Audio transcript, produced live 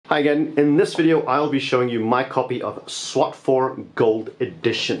Hi again, in this video I'll be showing you my copy of SWAT 4 Gold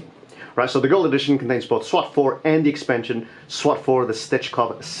Edition. Right, so the Gold Edition contains both SWAT 4 and the expansion SWAT 4 The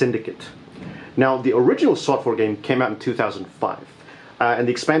Stechkov Syndicate. Now the original SWAT 4 game came out in 2005 and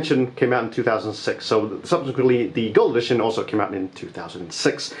the expansion came out in 2006, so subsequently the Gold Edition also came out in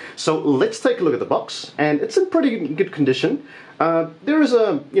 2006. So let's take a look at the box, and it's in pretty good condition. There is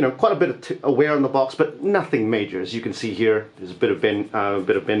quite a bit of wear on the box, but nothing major. As you can see here, there's a bit of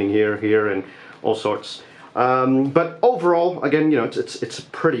bending here, and all sorts. But overall, again, it's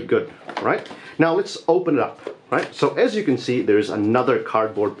pretty good, right? Now let's open it up, right? So as you can see, there's another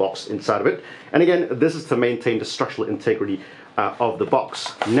cardboard box inside of it, and again, this is to maintain the structural integrity of the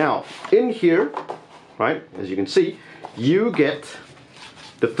box. Now in here, right, as you can see, you get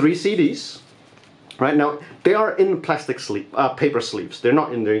the 3 CDs. Right, now they are in plastic paper sleeves. They're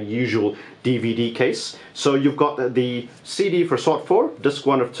not in their usual DVD case. So you've got the CD for SWAT 4, disc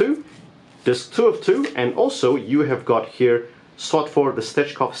 1 of 2, disc 2 of 2, and also you have got here SWAT 4 The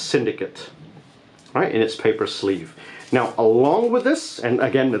Stechkov Syndicate, right, in its paper sleeve. Now along with this, and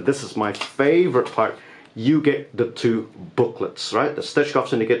again this is my favorite part, you get the 2 booklets, right, the Stechkov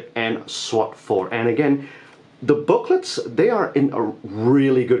Syndicate and SWAT 4. And again, the booklets, they are in a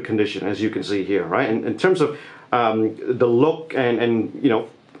really good condition, as you can see here, right? And in terms of the look and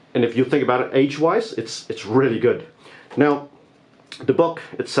if you think about it age-wise, it's really good. Now, the book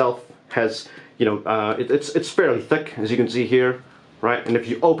itself has, it's fairly thick, as you can see here, right? And if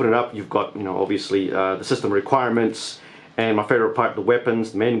you open it up, you've got, obviously the system requirements, and my favorite part, the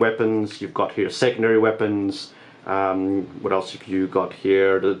weapons, the main weapons. You've got here secondary weapons. What else have you got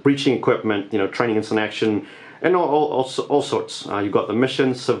here? The breaching equipment, training instant action, and all sorts. You've got the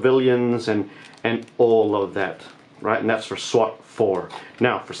missions, civilians, and all of that, right? And that's for SWAT 4.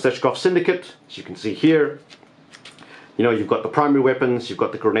 Now for Stechkov Syndicate, as you can see here, you've got the primary weapons, you've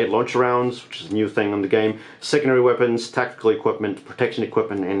got the grenade launcher rounds, which is a new thing on the game, secondary weapons, tactical equipment, protection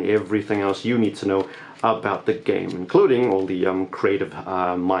equipment, and everything else you need to know about the game, including all the creative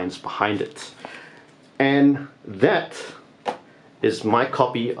minds behind it. And that is my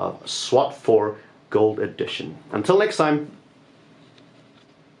copy of SWAT 4 Gold Edition. Until next time.